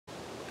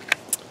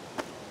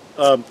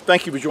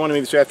Thank you for joining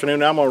me this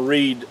afternoon. I'm going to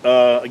read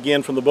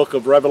again from the book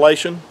of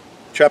Revelation,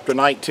 chapter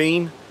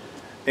 19,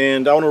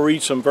 and I want to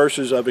read some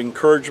verses of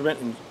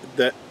encouragement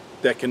that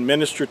can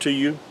minister to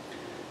you.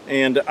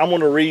 And I'm going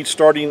to read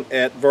starting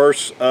at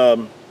verse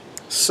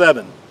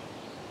 7.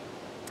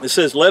 It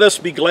says, "Let us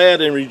be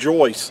glad and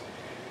rejoice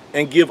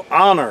and give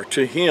honor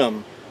to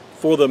him,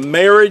 for the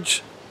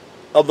marriage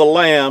of the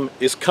Lamb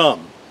is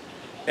come,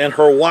 and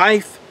her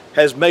wife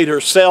has made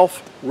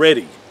herself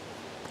ready.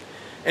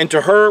 And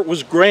to her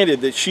was granted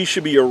that she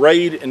should be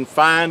arrayed in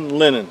fine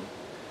linen,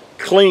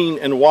 clean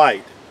and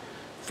white.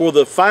 For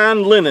the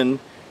fine linen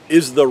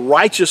is the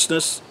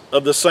righteousness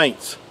of the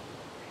saints."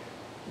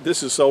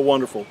 This is so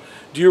wonderful.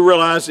 Do you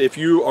realize if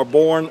you are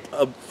born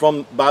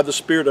by the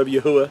Spirit of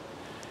Yahuwah,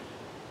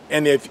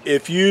 and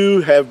if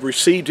you have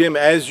received him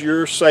as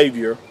your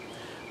Savior,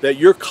 that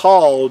you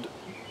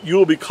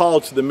will be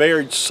called to the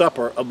marriage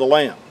supper of the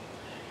Lamb,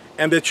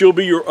 and that you'll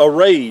be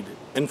arrayed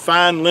in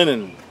fine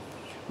linen,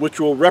 which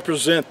will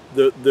represent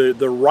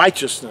the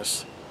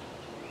righteousness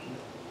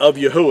of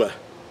Yahuwah.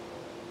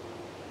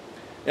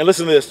 And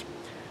listen to this.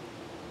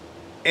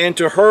 "And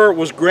to her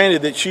was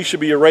granted that she should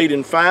be arrayed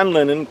in fine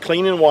linen,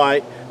 clean and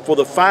white, for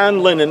the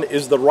fine linen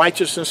is the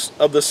righteousness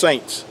of the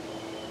saints.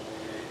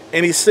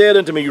 And he said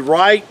unto me,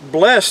 Right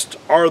blessed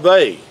are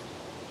they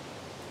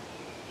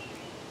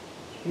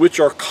which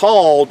are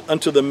called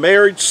unto the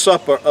marriage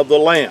supper of the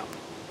Lamb."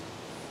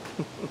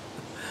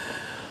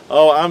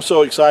 Oh, I'm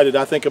so excited.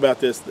 I think about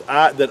this,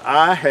 that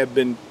I have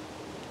been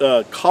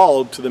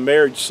called to the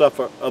marriage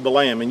supper of the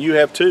Lamb, and you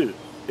have too,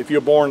 if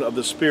you're born of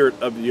the Spirit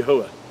of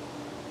Yahuwah.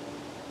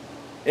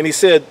 And he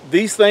said,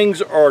 "These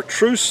things are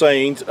true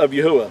sayings of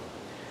Yahuwah.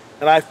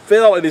 And I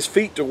fell at his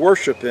feet to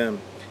worship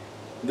him."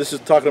 This is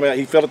talking about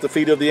he fell at the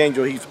feet of the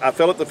angel. I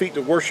fell at the feet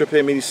to worship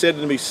him, and he said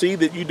to me, "See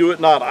that you do it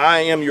not.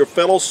 I am your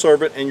fellow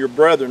servant and your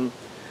brethren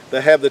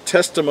that have the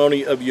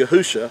testimony of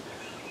Yahusha.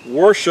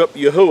 Worship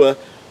Yahuwah,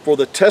 for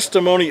the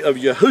testimony of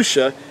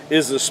Yahusha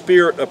is the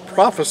spirit of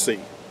prophecy."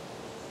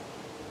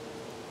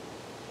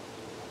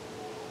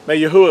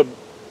 May Yahuwah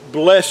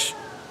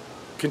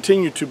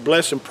continue to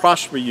bless and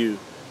prosper you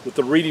with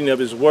the reading of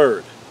his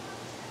word.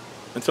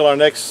 Until our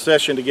next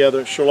session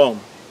together,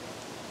 shalom.